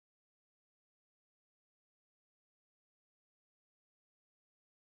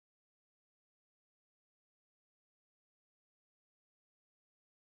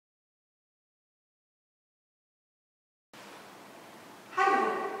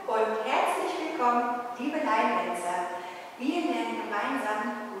Wir lernen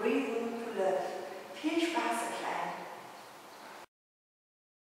gemeinsam Reason to Live. Viel Spaß, ihr Kleinen!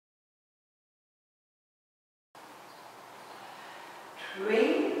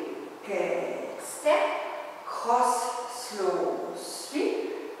 Twinkle, step, cross, slow,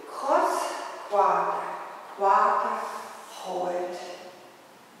 sweep, cross, quarter, quarter, hold,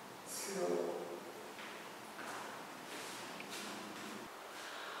 slow.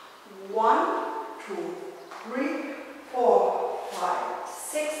 1, 2, 3, 4, 5,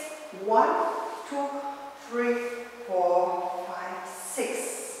 6. 1, 2, 3, 4, 5, 6.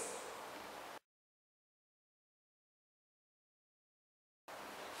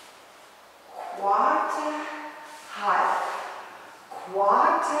 Quarter, half,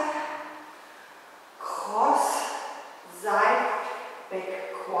 quarter, cross, side,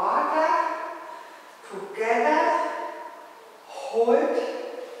 back, quarter, together, hold,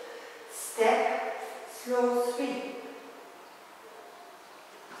 step, slow sweep.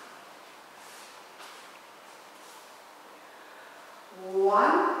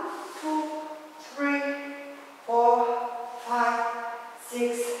 One, 2, 3, 4, 5,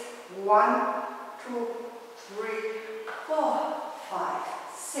 6. 1, 2, 3, 4, 5,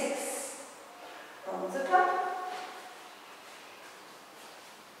 6. From the top.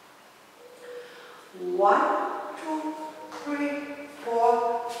 1, 2, 3,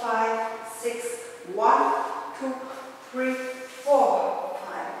 4, 5, 6. 1, 2, 3, 4,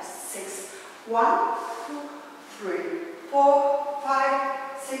 5, 6. 1, 2, 3, 4, 5,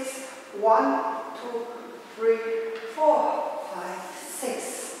 6. 1, 2, 3, 4, 5,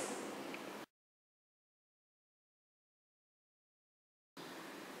 6.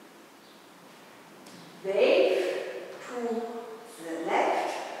 Wave to the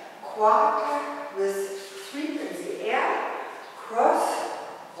left, quarter with sweep in the air, cross,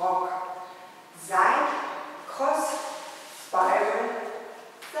 rock, side, cross, spiral,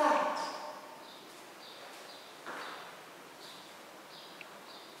 side.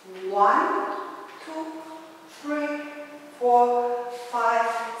 1, 2, 3, 4, 5,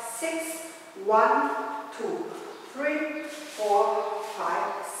 6. 1, 2, 3, 4,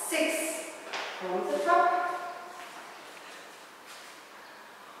 5, 6. From the top.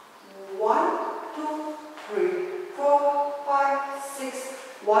 1, 2, 3, 4, 5, 6.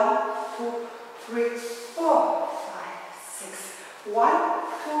 1, 2, 3, 4, 5, 6. 1,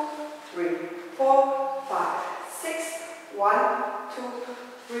 2, 3, 4, 5, 6. 1, 2,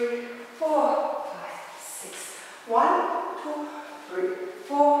 3, 4, 5, 6. 1, 2, 3,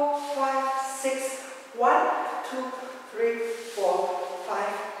 4, 5, 6. 1, 2, 3, 4, 5,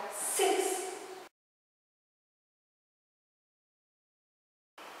 6.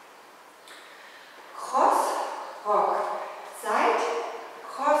 Cross, rock, side,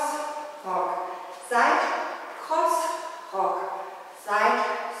 cross, rock, side, cross, rock, side,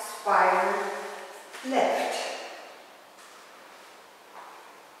 spiral, left.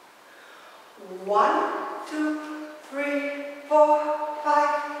 1, 2, 3, 4,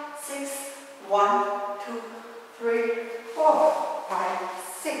 5, 6. 1, 2, 3, 4, 5,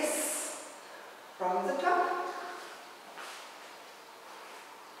 6. From the top.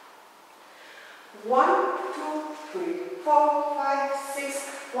 1, 2, 3, 4, 5, 6.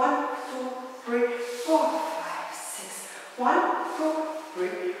 1, 2, 3, 4, 5, 6. 1, 2,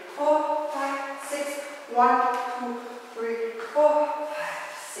 3, 4, 5, 6. 1, 2, 3, 4, 5,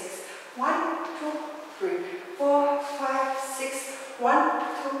 6. 1, 2, 3, 4, 5, 6. 1,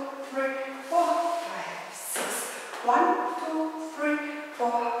 2, 3, 4, 5, 6. 1, 2, 3,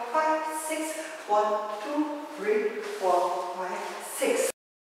 4, 5, 6. 1, 2, 3, 4, 5, 6.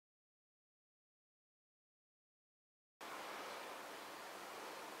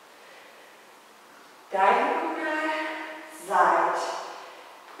 Diagonal, side,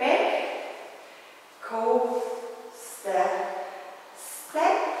 back, coaster,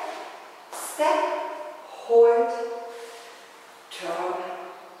 step, step, hold, turn,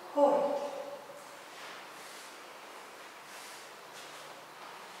 hold.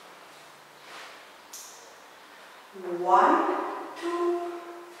 1, 2,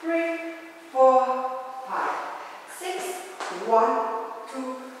 3, 4, 5, 6. 1,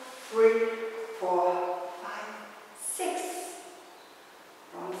 2, 3, 4, 5, 6.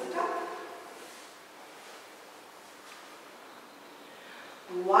 From the top.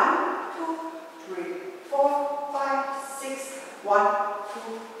 1, 2, 3, 4, 5, 6. 1,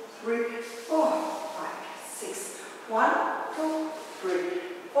 2, 3, 4, 5, 6. 1, 2, 3,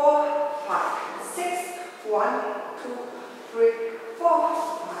 4, 5, 6. 1, 2, 3, 4,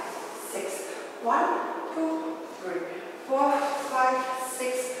 5, 6. 1, 2, 3, 4, 5,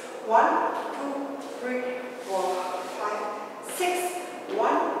 6. 1, 2, 3, 4, 5,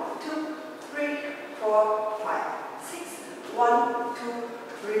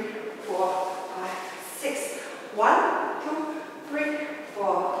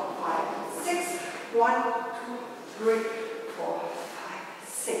 1, 2, 3, 4, 5,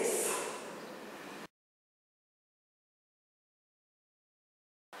 6.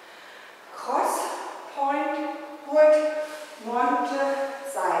 Cross, point, hood, monte,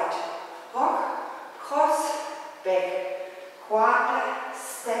 side. Rock, cross, back. Quarter,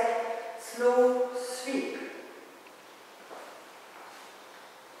 step, slow, sweep.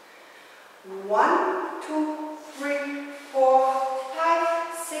 1, 2, 3, 4,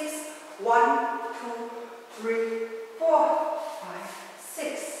 5, 6. 1, 2, 3, 4, 5,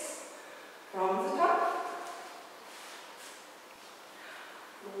 6. From the top.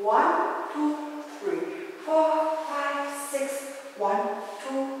 1, 2, 3, 4, 5, 6. 1,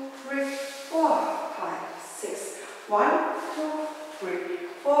 2, 3, 4, 5, 6. 1, 2, 3,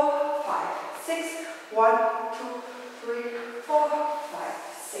 4, 5, 6. 1, 2, 3, 4, 5,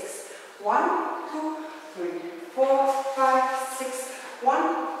 6. 1, 2, 3, 4, 5, 6. 1,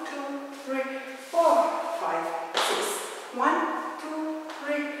 2, 3, 4, 5, 6. 1, 2,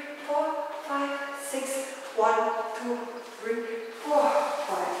 3, 4, 5, 6. 1, 2, 3, 4,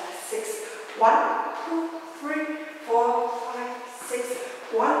 5, 6. 1, 2, 3, 4, 5, 6.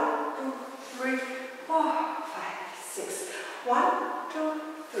 1, 2, 3, 4, 5, 6. 1, 2,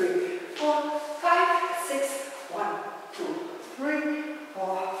 3, 4, 5, 6. 1, 2, 3,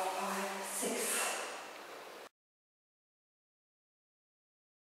 4, 5, 6.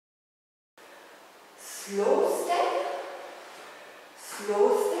 Slow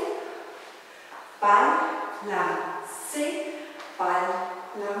step, balancé,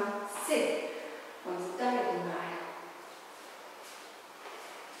 balancé. On the diagonal.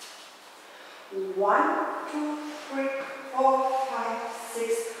 1, 2, 3, 4, 5,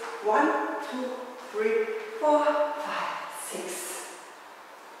 6. 1, 2, 3, 4, 5, 6.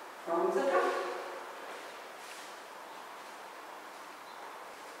 From the top.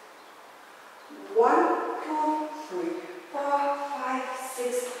 1, 2, 3, 4, 5,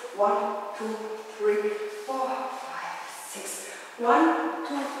 6. 1, 2, 3, 4, 5, 6. 1,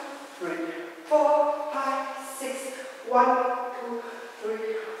 2, 3, 4, 5, 6. 1, 2, 3,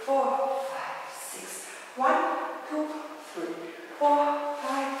 4, 5, 6. 1, 2, 3, 4,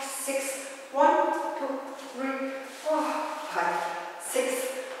 5, 6. 1, 2, 3, 4, 5, 6.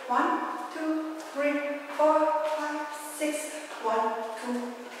 1, 2, 3, 4, 5, 6. 1,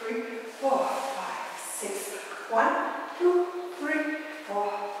 2, 3, 4, 5, 6. 1, 2, 3,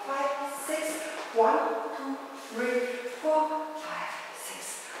 4, 5, 6. 1, 2, 3, 4, 5,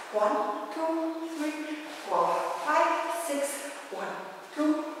 6. 1, 2, 3, 4, 5, 6. 1,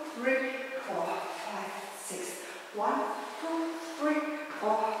 2, 3, 4, 5, 6. 1, 2, 3,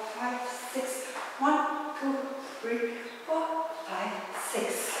 4, 5, 6. 1, 2, 3, 4, 5,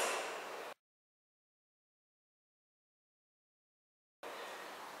 6.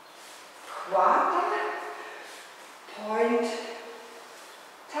 Quarter, point,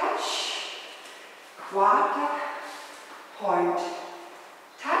 touch. Quarter, point,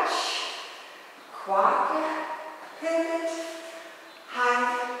 touch. Quarter, pivot,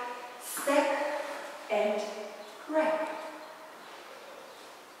 high, step, and grab.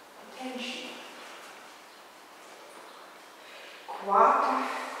 Attention. Quarter,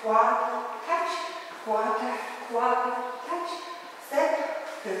 quarter, touch. Quarter, quarter, touch. Step,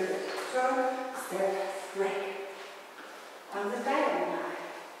 pivot, turn, step, break. On the diagonal.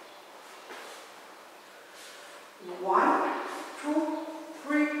 1, 2,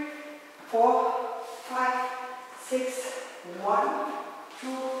 3, 4, 5, 6. 1, 2,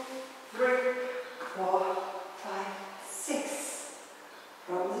 3, 4, 5, 6.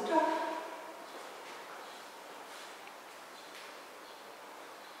 From the top.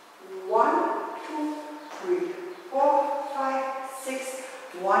 1, 2, 3, 4, 5, 6.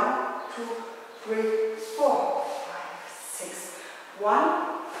 1, 2, 3, 4, 5, 6. 1,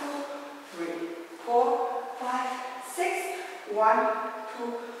 2, 3, 4, 5, 6. 1,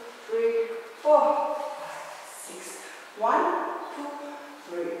 2, 3, 4, 5, 6. 1, 2, 3,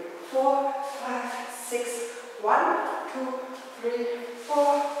 4, 5, 6. 1, 2, 3,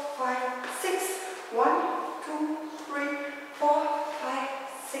 4, 5, 6. 1, 2, 3, 4, 5,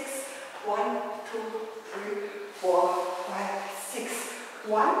 6. 1, 2, 3, 4, 5, 6.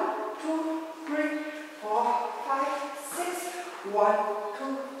 1, 2, 3, 4, 5, 6. 1,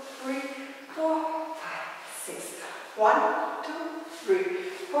 2, 3, 4, 5, 6. 1, 2, 3,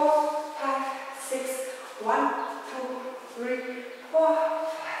 4, 5, 6. 1, 2, 3, 4,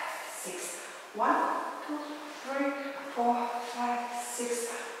 5, 6. 1, 2, 3, 4, 5, 6.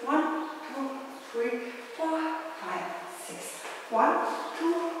 1, 2, 3, 4, 5, 6. 1,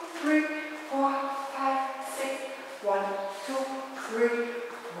 2, 3, 4, 5, 6. 1, 2, 3,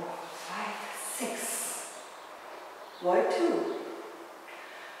 4, 5, 6.